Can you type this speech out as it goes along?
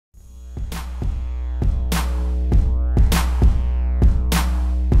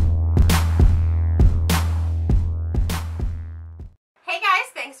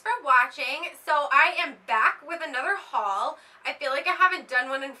haven't done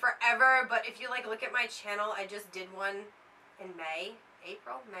one in forever, but if you like look at my channel, I just did one in May.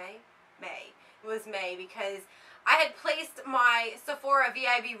 May. It was May because I had placed my Sephora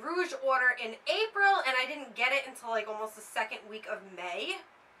VIB Rouge order in April and I didn't get it until like almost the second week of May.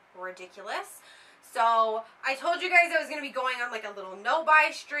 Ridiculous. So I told you guys I was going to be going on like a little no-buy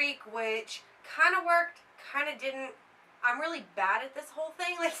streak, which kind of worked, kind of didn't. I'm really bad at this whole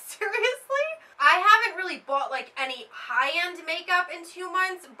thing, like seriously. I haven't really bought like any high-end makeup in 2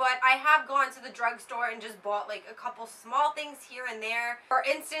 months, but I have gone to the drugstore and just bought like a couple small things here and there. For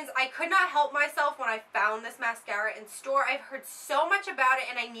instance, I could not help myself when I found this mascara in store. I've heard so much about it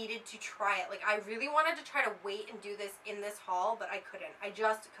and I needed to try it. Like I really wanted to try to wait and do this in this haul, but I couldn't. I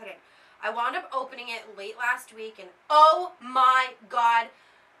just couldn't. I wound up opening it late last week and oh my god,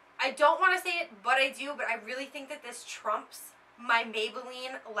 I don't want to say it, but I do, but I really think that this trumps my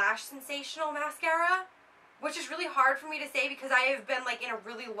Maybelline Lash Sensational mascara, which is really hard for me to say because I have been like in a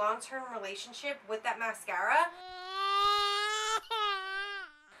really long-term relationship with that mascara.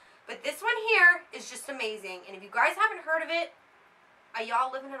 But this one here is just amazing, and if you guys haven't heard of it, are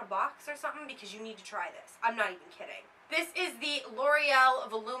y'all living in a box or something? Because you need to try this. I'm not even kidding. This is the L'Oreal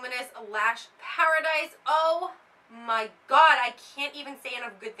Voluminous Lash Paradise. Oh my god, I can't even say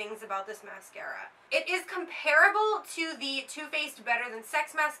enough good things about this mascara. It is comparable to the Too Faced Better Than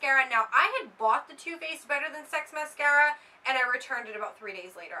Sex mascara. Now, I had bought the Too Faced Better Than Sex mascara and I returned it about 3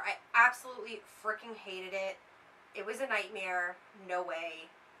 days later. I absolutely freaking hated it. It was a nightmare. No way.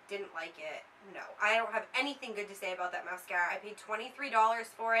 Didn't like it. No. I don't have anything good to say about that mascara. I paid $23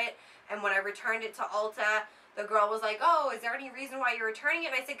 for it, and when I returned it to Ulta, the girl was like, oh, is there any reason why you're returning it?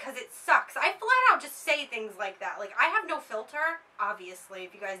 And I said, because it sucks. I flat out just say things like that. Like, I have no filter, obviously,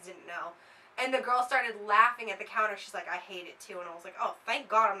 if you guys didn't know. And the girl started laughing at the counter. She's like, I hate it too. And I was like, oh, thank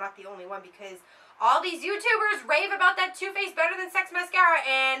God I'm not the only one, because all these YouTubers rave about that Too Faced Better Than Sex mascara,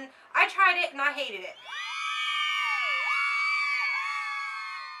 and I tried it and I hated it.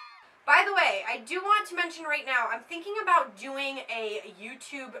 By the way, I do want to mention right now, I'm thinking about doing a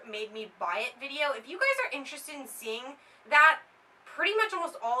YouTube made me buy it video. If you guys are interested in seeing that, pretty much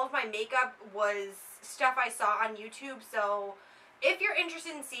almost all of my makeup was stuff I saw on YouTube. So if you're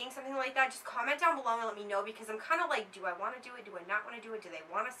interested in seeing something like that, just comment down below and let me know, because I'm kind of like, do I want to do it? Do I not want to do it? Do they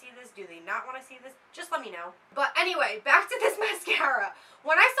want to see this? Do they not want to see this? Just let me know. But anyway, back to this mascara.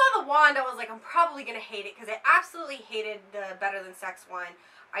 When I saw the wand, I was like, I'm probably going to hate it, because I absolutely hated the Better Than Sex one.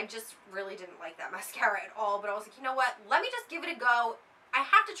 I just really didn't like that mascara at all, but I was like, you know what, let me just give it a go. I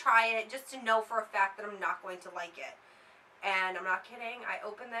have to try it just to know for a fact that I'm not going to like it. And I'm not kidding, I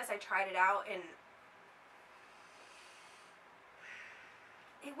opened this, I tried it out, and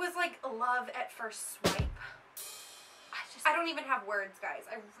it was like love at first swipe. I don't even have words, guys.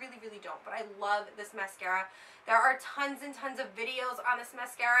 I really, really don't, but I love this mascara. There are tons and tons of videos on this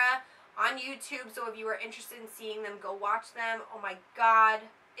mascara on YouTube, so if you are interested in seeing them, go watch them. Oh my god.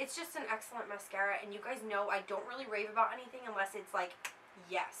 It's just an excellent mascara, and you guys know I don't really rave about anything unless it's like,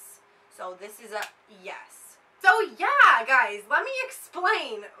 yes. So this is a yes. So yeah, guys, let me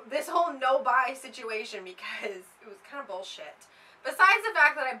explain this whole no-buy situation, because it was kind of bullshit. Besides the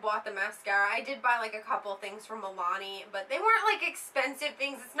fact that I bought the mascara, I did buy like a couple things from Milani, but they weren't like expensive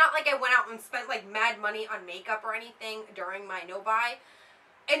things. It's not like I went out and spent like mad money on makeup or anything during my no-buy.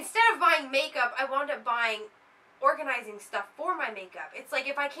 Instead of buying makeup, I wound up buying organizing stuff for my makeup. It's like,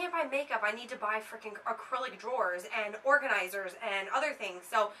 if I can't buy makeup, I need to buy freaking acrylic drawers and organizers and other things.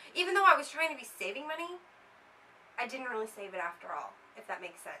 So even though I was trying to be saving money, I didn't really save it after all, if that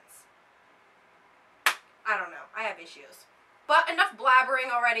makes sense. I don't know. I have issues. But enough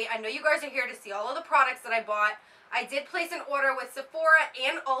blabbering already. I know you guys are here to see all of the products that I bought. I did place an order with Sephora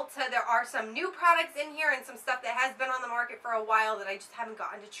and Ulta. There are some new products in here and some stuff that has been on the market for a while that I just haven't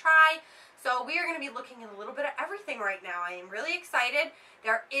gotten to try. So we are going to be looking at a little bit of everything right now. I am really excited.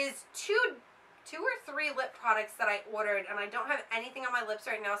 There is two or three lip products that I ordered, and I don't have anything on my lips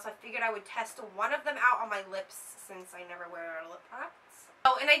right now, so I figured I would test one of them out on my lips since I never wear lip products.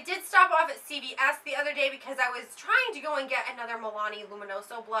 Oh, and I did stop off at CVS the other day because I was trying to go and get another Milani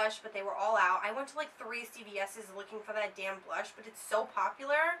Luminoso blush, but they were all out. I went to like 3 CVS's looking for that damn blush, but it's so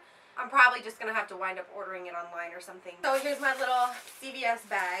popular. I'm probably just going to have to wind up ordering it online or something. So here's my little CVS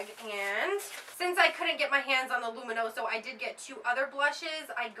bag, and since I couldn't get my hands on the Luminoso, I did get 2 other blushes.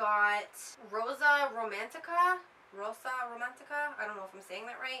 I got Rosa Romantica. I don't know if I'm saying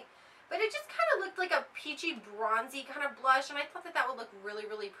that right. But it just kind of looked like a peachy, bronzy kind of blush, and I thought that that would look really,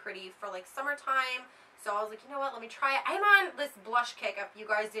 really pretty for like summertime. So I was like, you know what, let me try it. I'm on this blush kick, if you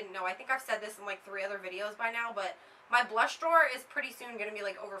guys didn't know. I think I've said this in like 3 other videos by now, but my blush drawer is pretty soon going to be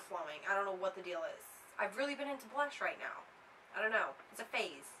like overflowing. I don't know what the deal is. I've really been into blush right now. I don't know. It's a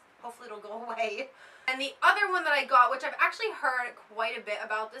phase. Hopefully it'll go away. And the other one that I got, which I've actually heard quite a bit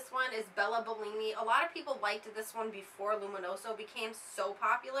about this one, is Bella Bellini. A lot of people liked this one before Luminoso became so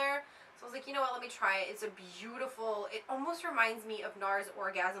popular. So I was like, you know what, let me try it. It's a beautiful, it almost reminds me of NARS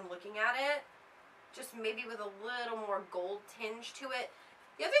Orgasm looking at it. Just maybe with a little more gold tinge to it.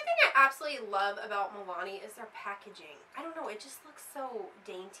 The other thing I absolutely love about Milani is their packaging. I don't know, it just looks so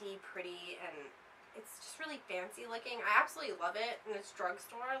dainty, pretty, and it's just really fancy looking. I absolutely love it, and it's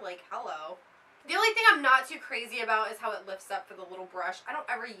drugstore, like, hello. The only thing I'm not too crazy about is how it lifts up for the little brush. I don't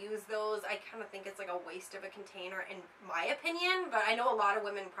ever use those. I kind of think it's like a waste of a container in my opinion, but I know a lot of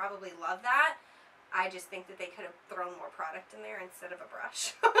women probably love that. I just think that they could have thrown more product in there instead of a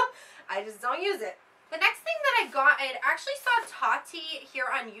brush. I just don't use it. The next thing that I got, I actually saw Tati here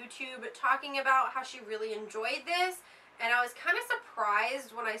on YouTube talking about how she really enjoyed this, and I was kind of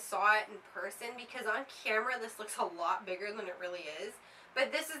surprised when I saw it in person because on camera this looks a lot bigger than it really is.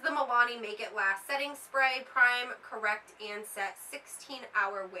 But this is the Milani Make It Last Setting Spray, Prime, Correct, and Set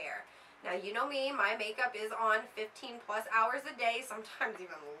 16-hour wear. Now, you know me, my makeup is on 15 plus hours a day, sometimes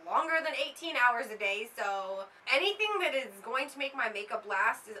even longer than 18 hours a day, so anything that is going to make my makeup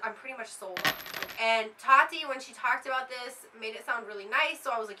last, I'm pretty much sold on. And Tati, when she talked about this, made it sound really nice, so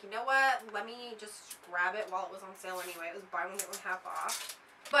I was like, you know what, let me just grab it while it was on sale anyway. It was buy one, get one half off.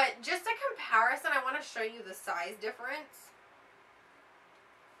 But just a comparison, I want to show you the size difference.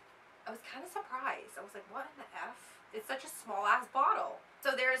 I was kind of surprised. I was like, what in the F? It's such a small ass bottle.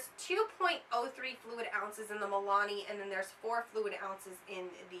 So there's 2.03 fluid ounces in the Milani, and then there's 4 fluid ounces in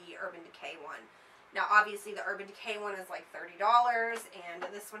the Urban Decay one. Now obviously the Urban Decay one is like $30, and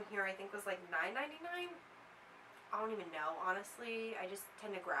this one here I think was like $9.99. I don't even know, honestly. I just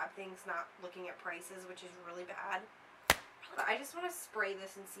tend to grab things not looking at prices, which is really bad. I just want to spray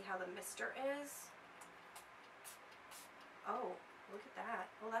this and see how the mister is. Oh. Look at that.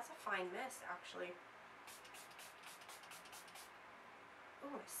 Well, that's a fine mist, actually.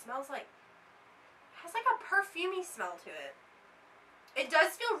 Oh, it smells like... It has like a perfumey smell to it. It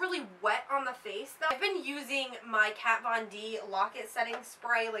does feel really wet on the face, though. I've been using my Kat Von D Lock-It Setting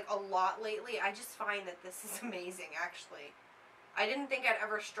Spray, like, a lot lately. I just find that this is amazing, actually. I didn't think I'd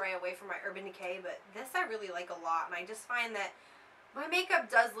ever stray away from my Urban Decay, but this I really like a lot. And I just find that my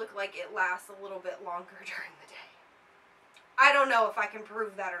makeup does look like it lasts a little bit longer during the day. I don't know if I can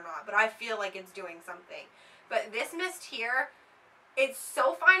prove that or not, but I feel like it's doing something. But this mist here, it's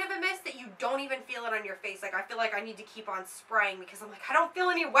so fine of a mist that you don't even feel it on your face. Like, I feel like I need to keep on spraying because I'm like, I don't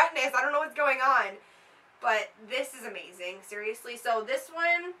feel any wetness. I don't know what's going on. But this is amazing, seriously. So this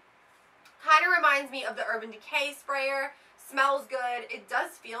one kind of reminds me of the Urban Decay sprayer. Smells good. It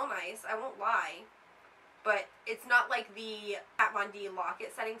does feel nice, I won't lie. But it's not like the Kat Von D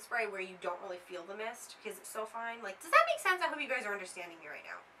Lock-It Setting Spray where you don't really feel the mist because it's so fine. Like, does that make sense? I hope you guys are understanding me right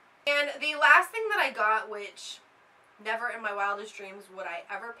now. And the last thing that I got, which never in my wildest dreams would I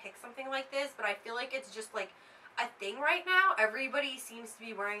ever pick something like this, but I feel like it's just like a thing right now. Everybody seems to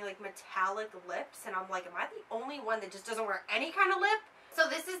be wearing like metallic lips, and I'm like, am I the only one that just doesn't wear any kind of lip? So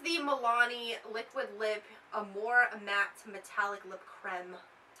this is the Milani Liquid Lip Amore Matte Metallic Lip Creme.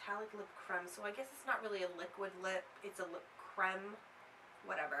 Metallic lip creme, so I guess it's not really a liquid lip, it's a lip creme,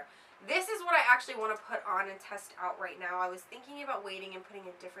 whatever. This is what I actually want to put on and test out right now. I was thinking about waiting and putting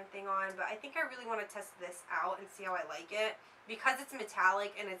a different thing on, but I think I really want to test this out and see how I like it. Because it's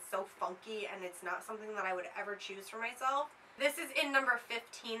metallic and it's so funky and it's not something that I would ever choose for myself. This is in number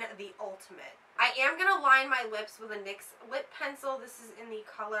 15, the Ultimate. I am going to line my lips with a NYX lip pencil. This is in the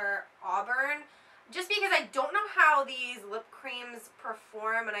color Auburn. Just because I don't know how these lip creams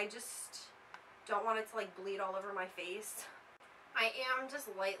perform, and I just don't want it to like bleed all over my face. I am just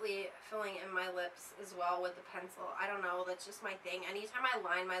lightly filling in my lips as well with the pencil. I don't know, that's just my thing. Anytime I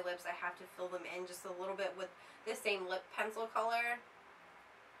line my lips, I have to fill them in just a little bit with the same lip pencil color.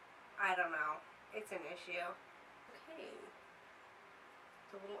 I don't know. It's an issue. Okay.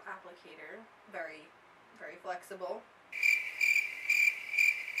 The little applicator. Very, very flexible.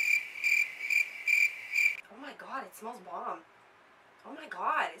 Oh my god, it smells bomb. Oh my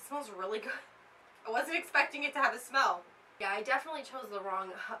god, it smells really good. I wasn't expecting it to have a smell. Yeah, I definitely chose the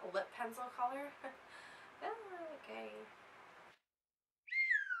wrong lip pencil color. Okay. I don't know, guys.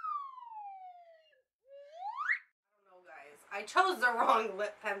 I chose the wrong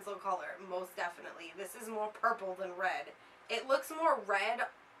lip pencil color, most definitely. This is more purple than red. It looks more red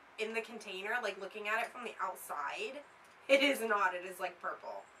in the container, like looking at it from the outside. It is not, it is like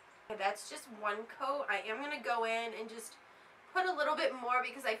purple. That's just one coat. I am going to go in and just put a little bit more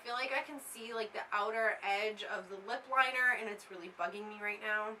because I feel like I can see like the outer edge of the lip liner and it's really bugging me right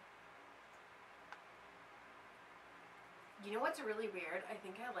now. You know what's really weird? I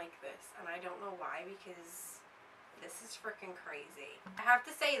think I like this, and I don't know why, because this is freaking crazy. I have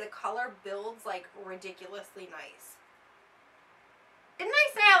to say, the color builds, like, ridiculously nice. Didn't I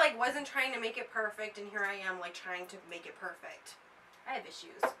say I, like, wasn't trying to make it perfect, and here I am, like, trying to make it perfect? I have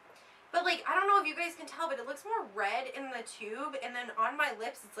issues. But, like, I don't know if you guys can tell, but it looks more red in the tube, and then on my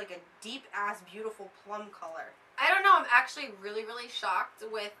lips, it's like a deep-ass, beautiful plum color. I don't know, I'm actually really, really shocked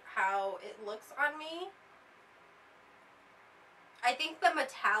with how it looks on me. I think the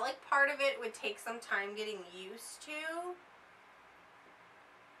metallic part of it would take some time getting used to.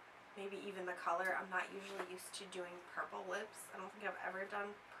 Maybe even the color. I'm not usually used to doing purple lips. I don't think I've ever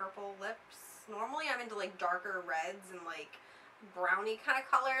done purple lips. Normally I'm into like darker reds and like brownie kind of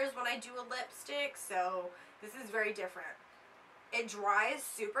colors when I do a lipstick, so this is very different. It dries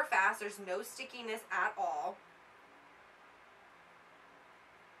super fast. There's no stickiness at all.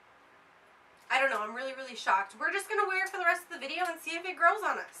 I don't know, I'm really, really shocked. We're just gonna wear it for the rest of the video and see if it grows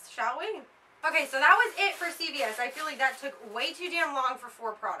on us, shall we? Okay, so that was it for CVS. I feel like that took way too damn long for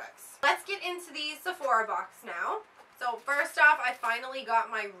 4 products. Let's get into the Sephora box now. So first off, I finally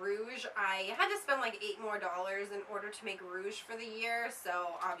got my rouge. I had to spend like $8 more in order to make rouge for the year,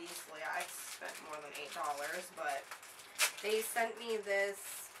 so obviously I spent more than $8, but they sent me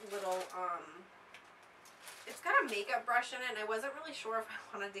this little, it's got a makeup brush in it, and I wasn't really sure if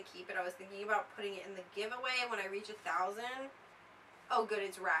I wanted to keep it. I was thinking about putting it in the giveaway when I reach 1,000. Oh good,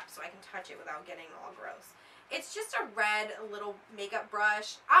 it's wrapped so I can touch it without getting all gross. It's just a red little makeup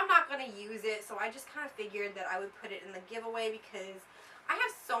brush. I'm not going to use it, so I just kind of figured that I would put it in the giveaway because I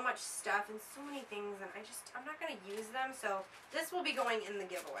have so much stuff and so many things, and I'm not going to use them, so this will be going in the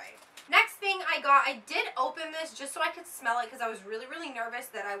giveaway. Next thing I got, I did open this just so I could smell it because I was really, really nervous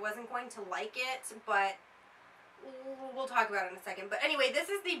that I wasn't going to like it, but we'll talk about it in a second. But anyway, this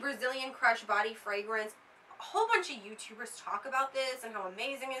is the Brazilian Crush Body Fragrance. A whole bunch of YouTubers talk about this and how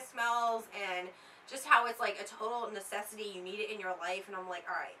amazing it smells and just how it's like a total necessity. You need it in your life. And I'm like,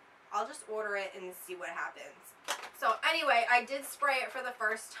 alright, I'll just order it and see what happens. So anyway, I did spray it for the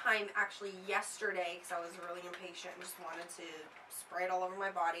first time actually yesterday because I was really impatient and just wanted to spray it all over my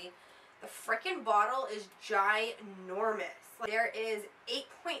body. The freaking bottle is ginormous. There is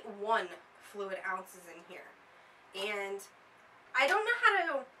 8.1 fluid ounces in here. And I don't know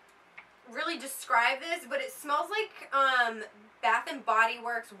how to really describe this, but it smells like Bath and Body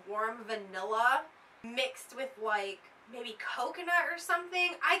Works warm vanilla mixed with like maybe coconut or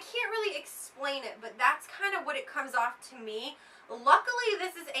something. I can't really explain it, but that's kind of what it comes off to me. Luckily,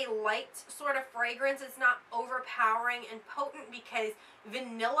 this is a light sort of fragrance. It's not overpowering and potent because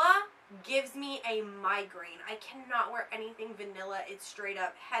vanilla gives me a migraine. I cannot wear anything vanilla. It's straight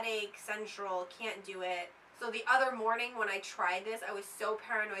up headache, central, can't do it. So the other morning when I tried this, I was so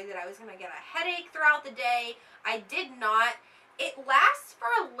paranoid that I was going to get a headache throughout the day. I did not. It lasts for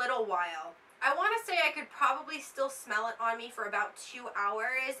a little while. I want to say I could probably still smell it on me for about 2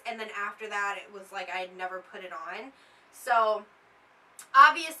 hours, and then after that it was like I had never put it on. So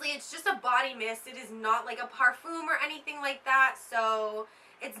obviously it's just a body mist. It is not like a parfum or anything like that, so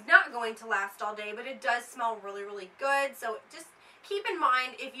it's not going to last all day, but it does smell really, really good. So just keep in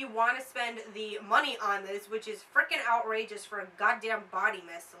mind, if you want to spend the money on this, which is freaking outrageous for a goddamn body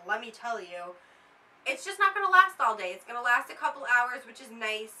mist, let me tell you, it's just not going to last all day. It's going to last a couple hours, which is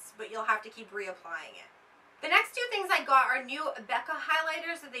nice, but you'll have to keep reapplying it. The next 2 things I got are new Becca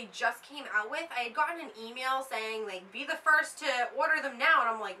highlighters that they just came out with. I had gotten an email saying, like, be the first to order them now, and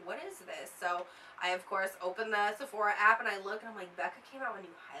I'm like, what is this? So I, of course, opened the Sephora app, and I look, and I'm like, Becca came out with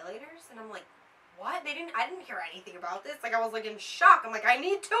new highlighters? And I'm like, what? I didn't hear anything about this. Like, I was like in shock. I'm like, I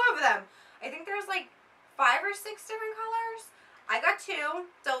need 2 of them. I think there's like 5 or 6 different colors. I got 2.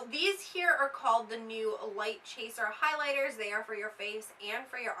 So these here are called the new Light Chaser highlighters. They are for your face and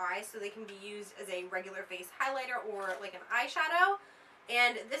for your eyes, so they can be used as a regular face highlighter or like an eyeshadow.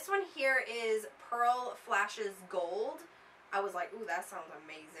 And this one here is Pearl Flashes Gold. I was like, ooh, that sounds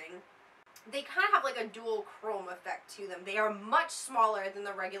amazing. They kind of have like a dual chrome effect to them. They are much smaller than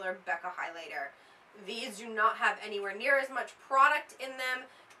the regular Becca highlighter. These do not have anywhere near as much product in them,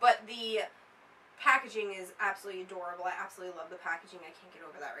 but the packaging is absolutely adorable. I absolutely love the packaging. I can't get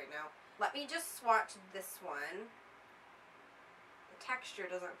over that right now. Let me just swatch this one. The texture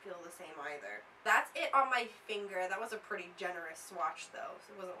doesn't feel the same either. That's it on my finger. That was a pretty generous swatch though.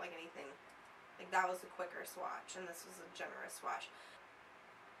 So it wasn't like anything. Like that was a quicker swatch and this was a generous swatch.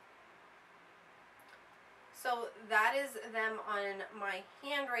 So that is them on my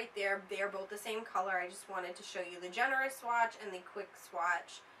hand right there. They are both the same color. I just wanted to show you the generous swatch and the quick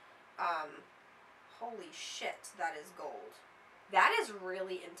swatch. Holy shit, that is gold. That is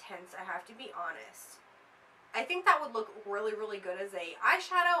really intense, I have to be honest. I think that would look really, really good as a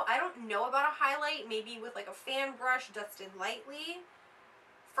eyeshadow. I don't know about a highlight. Maybe with like a fan brush dusted lightly.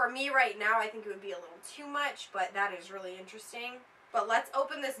 For me right now, I think it would be a little too much, but that is really interesting. But let's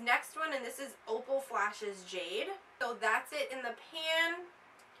open this next one, and this is Opal Flashes Jade. So that's it in the pan.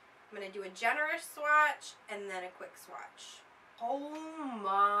 I'm going to do a generous swatch and then a quick swatch. Oh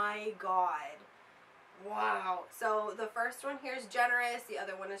my god. Wow. So the first one here is generous. The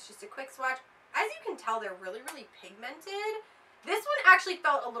other one is just a quick swatch. As you can tell, they're really, really pigmented. This one actually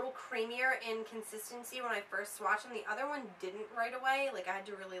felt a little creamier in consistency when I first swatched them. The other one didn't right away. Like, I had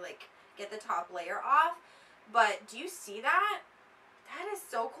to really, like, get the top layer off. But do you see that? That is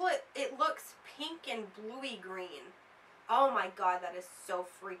so cool. It looks pink and bluey green. Oh my god, that is so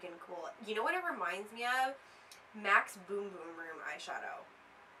freaking cool. You know what it reminds me of? MAC's Boom Boom Room eyeshadow.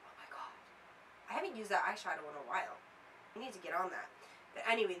 Oh my god. I haven't used that eyeshadow in a while. I need to get on that. But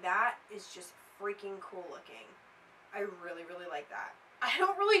anyway, that is just freaking cool looking. I really, really like that. I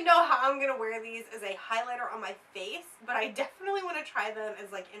don't really know how I'm going to wear these as a highlighter on my face, but I definitely want to try them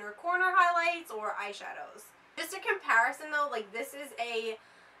as like inner corner highlights or eyeshadows. Just a comparison though, like this is a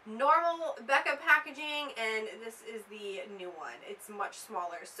normal Becca packaging and this is the new one. It's much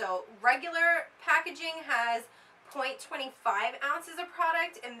smaller. So regular packaging has 0.25 ounces of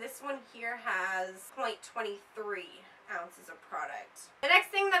product and this one here has 0.23 ounces of product. The next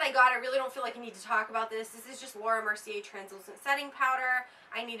thing that I got, I really don't feel like I need to talk about this. This is just Laura Mercier Translucent Setting Powder.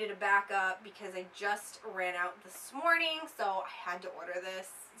 I needed a backup because I just ran out this morning, so I had to order this.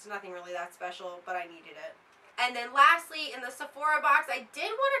 It's nothing really that special, but I needed it. And then lastly, in the Sephora box, I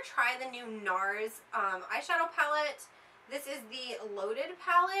did want to try the new NARS eyeshadow palette. This is the Loaded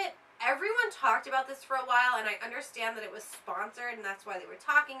palette. Everyone talked about this for a while, and I understand that it was sponsored, and that's why they were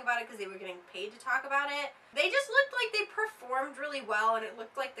talking about it, because they were getting paid to talk about it. They just looked like they performed really well, and it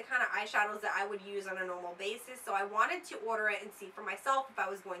looked like the kind of eyeshadows that I would use on a normal basis, so I wanted to order it and see for myself if I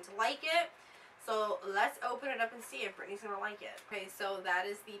was going to like it. So let's open it up and see if Brittany's going to like it. Okay, so that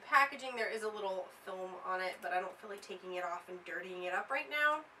is the packaging. There is a little film on it, but I don't feel like taking it off and dirtying it up right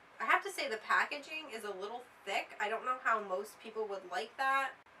now. I have to say the packaging is a little thick. I don't know how most people would like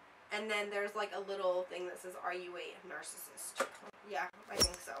that. And then there's like a little thing that says, "Are you a narcissist?" Yeah, I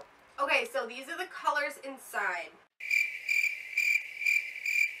think so. Okay, so these are the colors inside.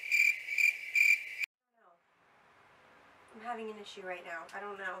 I'm having an issue right now. I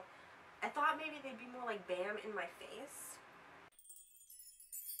don't know. I thought maybe they'd be more like bam in my face.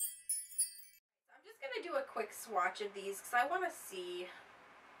 I'm just going to do a quick swatch of these because I want to see.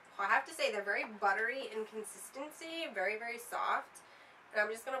 Well, I have to say they're very buttery in consistency, very, very soft. And I'm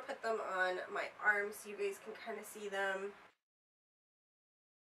just going to put them on my arms so you guys can kind of see them.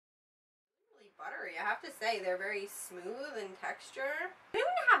 Really buttery, I have to say. They're very smooth in texture. They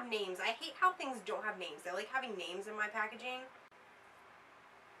don't even have names. I hate how things don't have names. I like having names in my packaging.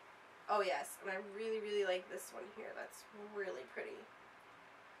 Oh yes, and I really, really like this one here. That's really pretty.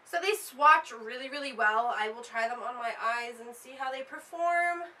 So they swatch really, really well. I will try them on my eyes and see how they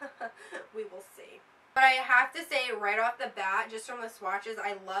perform. We will see. But I have to say right off the bat, just from the swatches,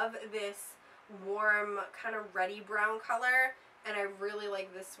 I love this warm kind of reddy brown color. And I really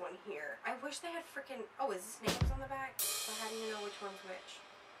like this one here. I wish they had freaking... Oh, is this names on the back? So how do you know which one's which?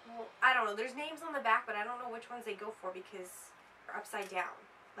 Well, I don't know. There's names on the back, but I don't know which ones they go for because they're upside down.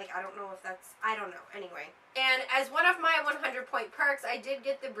 Like, I don't know if that's... I don't know. Anyway. And as one of my 100-point perks, I did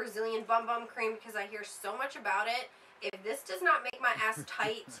get the Brazilian Bum Bum Cream because I hear so much about it. If this does not make my ass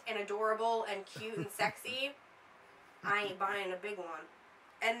tight and adorable and cute and sexy, I ain't buying a big one.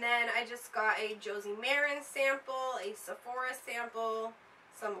 And then I just got a Josie Maran sample, a Sephora sample,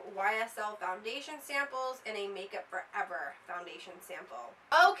 some YSL foundation samples, and a Makeup Forever foundation sample.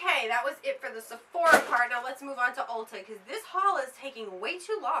 Okay, that was it for the Sephora part. Now let's move on to Ulta, because this haul is taking way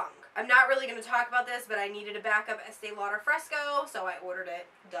too long. I'm not really going to talk about this, but I needed a backup Estee Lauder Fresco, so I ordered it.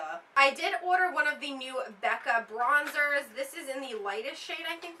 Duh. I did order one of the new Becca bronzers. This is in the lightest shade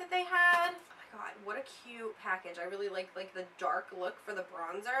I think that they had. God, what a cute package. I really like the dark look for the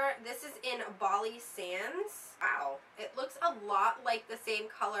bronzer. This is in Bali Sands. Wow. It looks a lot like the same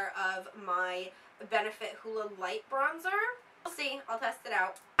color of my Benefit Hoola Light bronzer. We'll see. I'll test it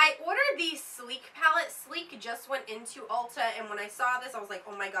out. I ordered the Sleek palette. Sleek just went into Ulta, and when I saw this, I was like,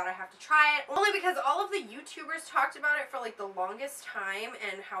 oh my god, I have to try it. Only because all of the YouTubers talked about it for like the longest time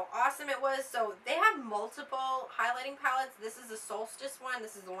and how awesome it was. So they have multiple highlighting palettes. This is the Solstice one.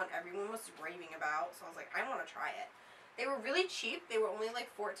 This is the one everyone was raving about. So I was like, I want to try it. They were really cheap. They were only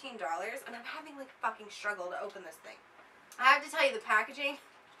like $14, and I'm having like fucking struggle to open this thing. I have to tell you, the packaging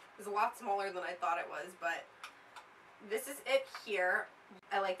is a lot smaller than I thought it was, but this is it here.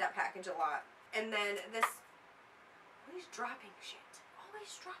 I like that package a lot. And then this Always dropping shit.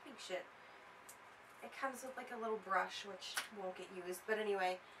 Always dropping shit. It comes with like a little brush, which won't get used. But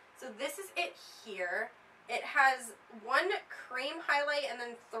anyway, so this is it here. It has 1 cream highlight and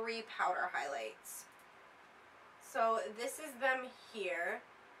then 3 powder highlights. So this is them here.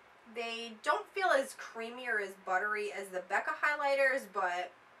 They don't feel as creamy or as buttery as the Becca highlighters,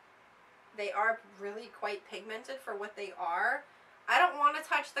 but they are really quite pigmented for what they are. I don't want to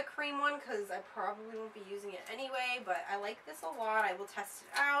touch the cream one because I probably won't be using it anyway, but I like this a lot. I will test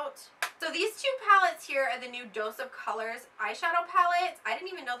it out. So these 2 palettes here are the new Dose of Colors eyeshadow palettes. I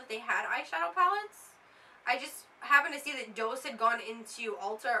didn't even know that they had eyeshadow palettes. I just happened to see that Dose had gone into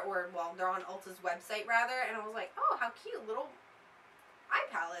Ulta, or, well, they're on Ulta's website, rather, and I was like, oh, how cute, little eye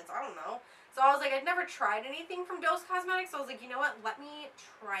palettes. I don't know. So I was like, I'd never tried anything from Dose Cosmetics, so I was like, you know what, let me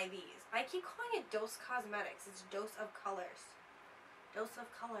try these. I keep calling it Dose Cosmetics. It's Dose of Colors. Dose of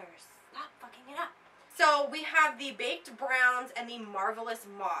Colors. Stop fucking it up. So we have the Baked Browns and the Marvelous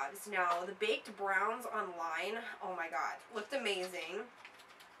Mauves. Now, the Baked Browns online, oh my god, looked amazing.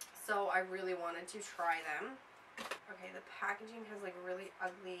 So I really wanted to try them. Okay, the packaging has like really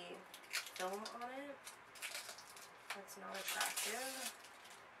ugly film on it. That's not attractive.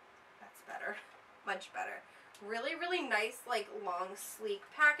 That's better. Much better. Really, really nice, like, long, sleek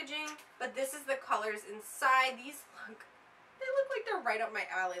packaging. But this is the colors inside. These look... They look like they're right up my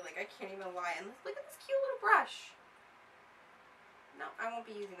alley. Like, I can't even lie. And look at this cute little brush. No, I won't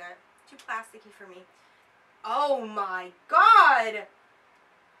be using that. Too plasticky for me. Oh my god!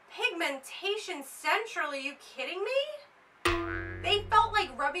 Pigmentation Central. Are you kidding me? They felt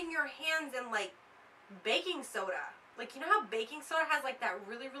like rubbing your hands in, like, baking soda. Like, you know how baking soda has, like, that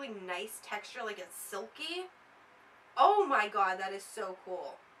really, really nice texture? Like, it's silky? Oh my god, that is so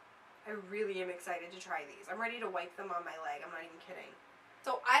cool. I really am excited to try these. I'm ready to wipe them on my leg. I'm not even kidding.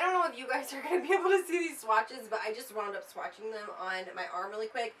 So I don't know if you guys are going to be able to see these swatches, but I just wound up swatching them on my arm really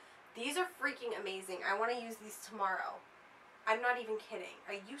quick. These are freaking amazing. I want to use these tomorrow. I'm not even kidding.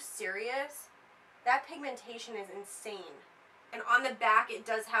 Are you serious? That pigmentation is insane. And on the back, it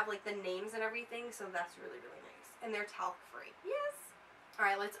does have like the names and everything, so that's really, really nice. And they're talc-free. Yes!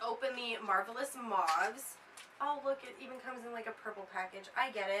 Alright, let's open the Marvelous Mauves. Oh, look, it even comes in like a purple package.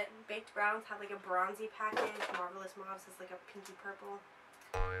 I get it. Baked Browns have like a bronzy package. Marvelous Mauves has like a pinky purple.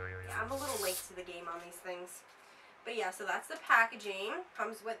 Yeah, I'm a little late to the game on these things. But yeah, so that's the packaging.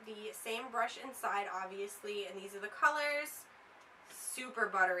 Comes with the same brush inside, obviously. And these are the colors. Super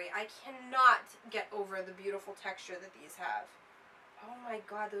buttery. I cannot get over the beautiful texture that these have. Oh my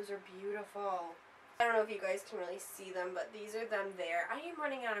god, those are beautiful. I don't know if you guys can really see them, but these are them there. I am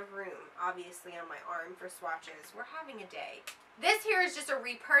running out of room, obviously, on my arm for swatches. We're having a day. This here is just a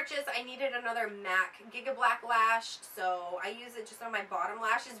repurchase. I needed another MAC Gigablack Lash, so I use it just on my bottom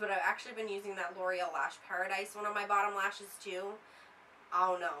lashes, but I've actually been using that L'Oreal Lash Paradise one on my bottom lashes, too. I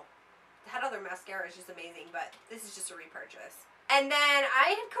don't know. That other mascara is just amazing, but this is just a repurchase. And then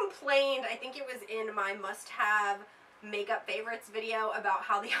I had complained, I think it was in my must-have makeup favorites video, about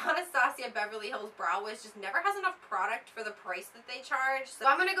how the Anastasia Beverly Hills Brow Wiz just never has enough product for the price that they charge. So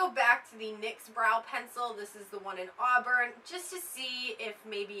I'm going to go back to the NYX Brow Pencil. This is the one in Auburn, just to see if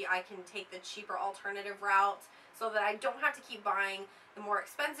maybe I can take the cheaper alternative route so that I don't have to keep buying the more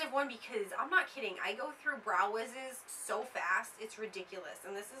expensive one, because I'm not kidding, I go through Brow Wizes so fast, it's ridiculous.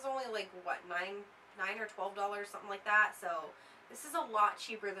 And this is only like, what, $9 or $12, something like that. So this is a lot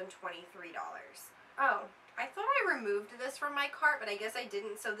cheaper than $23. Oh, I thought I removed this from my cart, but I guess I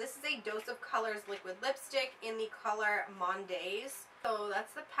didn't. So this is a Dose of Colors liquid lipstick in the color Mondays. So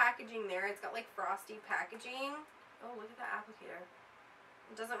that's the packaging there. It's got like frosty packaging. Oh, look at that applicator.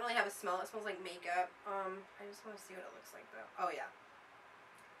 It doesn't really have a smell. It smells like makeup. I just want to see what it looks like though. Oh yeah.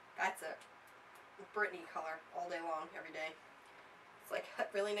 That's it. Brittany color all day long, every day. It's like a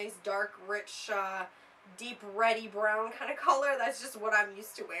really nice dark, rich, deep reddy brown kind of color. That's just what I'm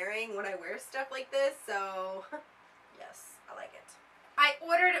used to wearing when I wear stuff like this, so yes, I like it. I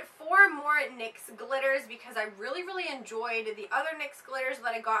ordered 4 more NYX Glitters because I really, really enjoyed the other NYX Glitters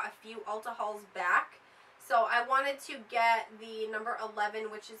that I got a few Ulta hauls back. So I wanted to get the number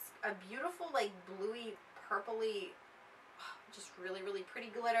 11, which is a beautiful, like, bluey, purpley, just really, really pretty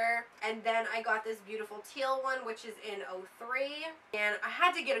glitter. And then I got this beautiful teal one, which is in 03. And I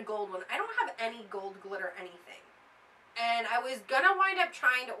had to get a gold one. I don't have any gold glitter anything. And I was gonna wind up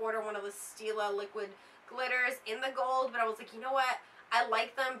trying to order one of the Stila liquid glitters in the gold, but I was like, you know what? I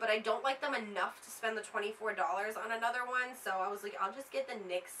like them, but I don't like them enough to spend the $24 on another one. So I was like, I'll just get the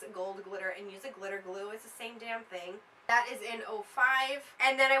NYX gold glitter and use a glitter glue. It's the same damn thing. That is in 05.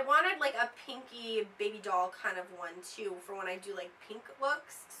 And then I wanted like a pinky baby doll kind of one too for when I do like pink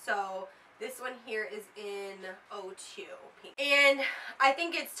looks. So This one here is in 02 pink. And I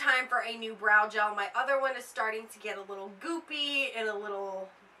think it's time for a new brow gel. My other one is starting to get a little goopy and a little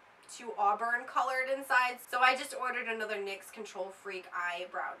too auburn colored inside. So I just ordered another NYX Control Freak Eye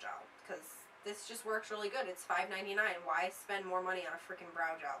Brow Gel because this just works really good. It's $5.99. Why spend more money on a freaking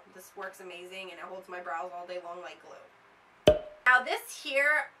brow gel? This works amazing and it holds my brows all day long like glue. Now this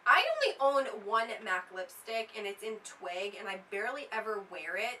here, I only own one MAC lipstick and it's in Twig and I barely ever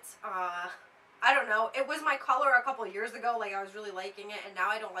wear it. I don't know. It was my color a couple years ago. Like I was really liking it and now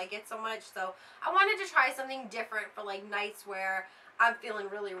I don't like it so much. So I wanted to try something different for like nights where I'm feeling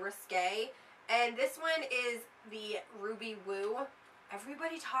really risque. And this one is the Ruby Woo.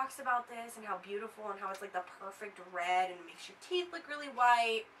 Everybody talks about this and how beautiful and how it's like the perfect red and it makes your teeth look really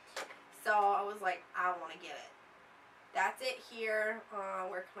white. So I was like, I want to get it. That's it here.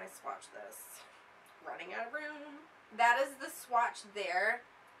 Where can I swatch this? Running out of room. That is the swatch there.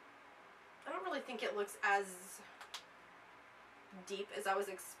 I don't really think it looks as deep as I was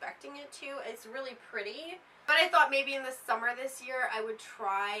expecting it to. It's really pretty. But I thought maybe in the summer this year I would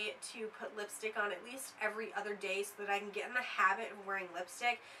try to put lipstick on at least every other day so that I can get in the habit of wearing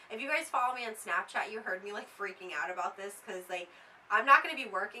lipstick. If you guys follow me on Snapchat, you heard me like freaking out about this because like I'm not going to be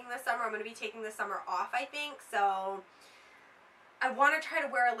working this summer. I'm going to be taking the summer off, I think. So I want to try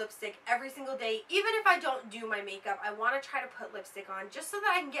to wear a lipstick every single day. Even if I don't do my makeup, I want to try to put lipstick on just so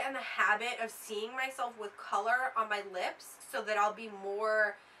that I can get in the habit of seeing myself with color on my lips so that I'll be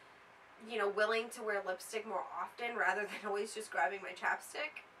more, you know, willing to wear lipstick more often rather than always just grabbing my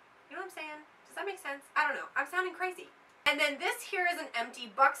chapstick. You know what I'm saying? Does that make sense? I don't know. I'm sounding crazy. And then this here is an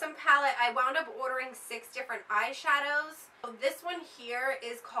empty Buxom palette. I wound up ordering 6 different eyeshadows. So this one here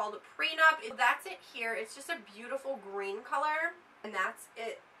is called Prenup. That's it here. It's just a beautiful green color. And that's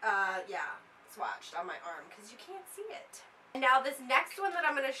it, yeah, swatched on my arm because you can't see it. And now this next one that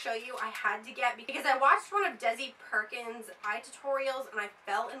I'm going to show you, I had to get because I watched one of Desi Perkins' eye tutorials and I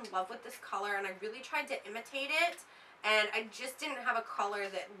fell in love with this color and I really tried to imitate it. And I just didn't have a color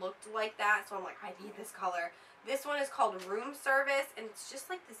that looked like that, so I'm like, I need this color. This one is called Room Service and it's just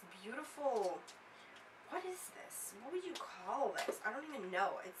like this beautiful, what is this? What would you call this? I don't even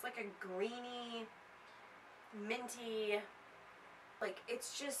know. It's like a greeny, minty, like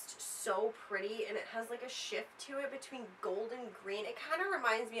it's just so pretty and it has like a shift to it between gold and green. It kind of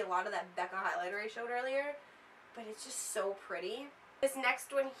reminds me a lot of that Becca highlighter I showed earlier, but it's just so pretty. This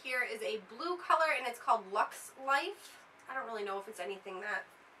next one here is a blue color and it's called Luxe Life. I don't really know if it's anything that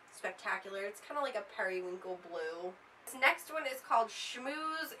spectacular. It's kind of like a periwinkle blue. This next one is called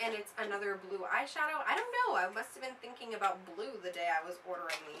Shmooze and it's another blue eyeshadow. I don't know. I must have been thinking about blue the day I was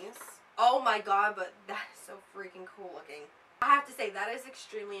ordering these. Oh my god, but that is so freaking cool looking. I have to say, that is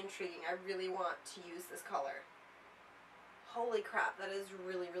extremely intriguing. I really want to use this color. Holy crap, that is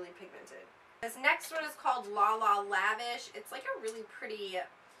really, really pigmented. This next one is called LaLa Lavish. It's like a really pretty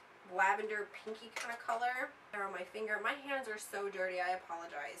lavender pinky kind of color. There on my finger. My hands are so dirty, I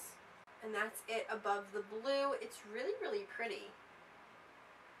apologize. And that's it above the blue. It's really, really pretty.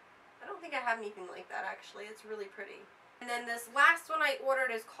 I don't think I have anything like that actually. It's really pretty. And then this last one I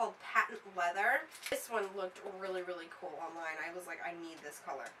ordered is called Patent Leather. This one looked really, really cool online. I was like, I need this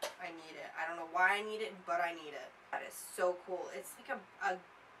color. I need it. I don't know why I need it, but I need it. That is so cool. It's like a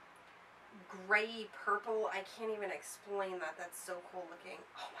gray purple. I can't even explain that. That's so cool looking.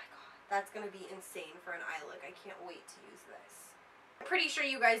 Oh my god. That's going to be insane for an eye look. I can't wait to use this. I'm pretty sure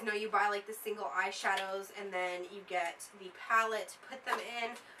you guys know you buy like the single eyeshadows and then you get the palette to put them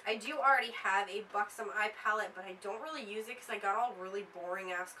in. I do already have a Buxom eye palette, but I don't really use it because I got all really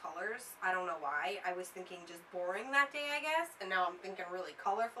boring ass colors. I don't know why. I was thinking just boring that day, I guess, and now I'm thinking really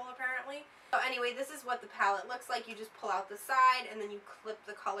colorful apparently. So anyway, this is what the palette looks like. You just pull out the side and then you clip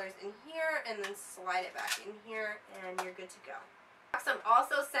the colors in here and then slide it back in here and you're good to go. Buxom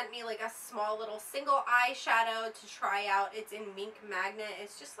also sent me like a small little single eyeshadow to try out. It's in Mink Magnet.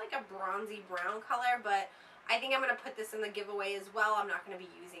 It's just like a bronzy brown color, but I think I'm going to put this in the giveaway as well. I'm not going to be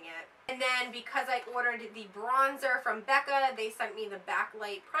using it. And then because I ordered the bronzer from Becca, they sent me the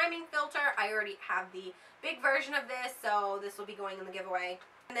Backlight Priming Filter. I already have the big version of this, so this will be going in the giveaway.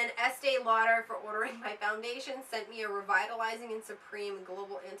 And then Estee Lauder, for ordering my foundation, sent me a Revitalizing and Supreme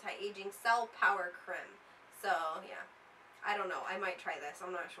Global Anti-Aging Cell Power Creme. So, yeah. I don't know. I might try this.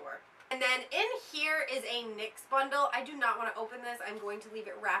 I'm not sure. And then in here is a NYX bundle. I do not want to open this. I'm going to leave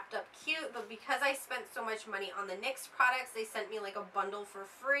it wrapped up cute. But because I spent so much money on the NYX products, they sent me like a bundle for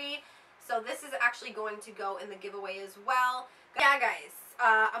free. So this is actually going to go in the giveaway as well. Yeah, guys.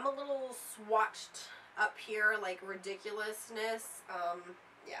 I'm a little swatched up here, like ridiculousness.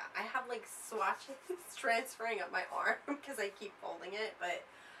 Yeah, I have like swatches transferring up my arm because I keep folding it. But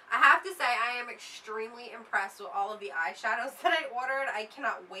I have to say, I am extremely impressed with all of the eyeshadows that I ordered. I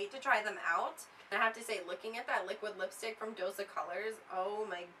cannot wait to try them out. I have to say, looking at that liquid lipstick from Dose of Colors, oh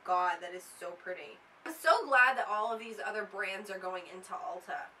my god, that is so pretty. I'm so glad that all of these other brands are going into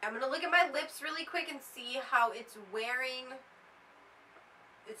Ulta. I'm going to look at my lips really quick and see how it's wearing.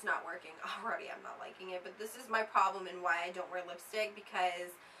 It's not working. Already I'm not liking it, but this is my problem and why I don't wear lipstick,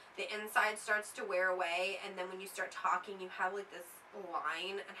 because the inside starts to wear away, and then when you start talking, you have like this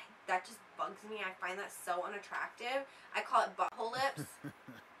line, and that just bugs me. I find that so unattractive. I call it butthole lips.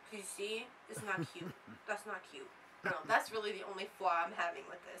 You see? It's not cute. That's not cute. No, that's really the only flaw I'm having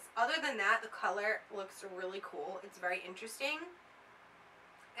with this. Other than that, the color looks really cool. It's very interesting.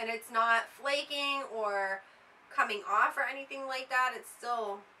 And it's not flaking or coming off or anything like that. It's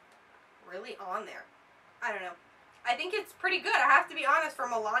still really on there. I don't know. I think it's pretty good. I have to be honest, for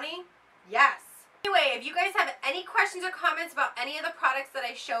Milani, yes. Anyway, if you guys have any questions or comments about any of the products that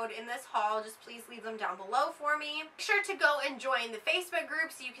I showed in this haul, just please leave them down below for me. Make sure to go and join the Facebook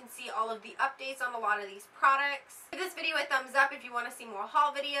group so you can see all of the updates on a lot of these products. Give this video a thumbs up if you want to see more haul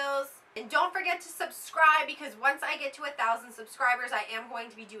videos. And don't forget to subscribe, because once I get to 1,000 subscribers, I am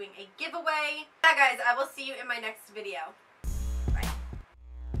going to be doing a giveaway. Yeah, guys, I will see you in my next video.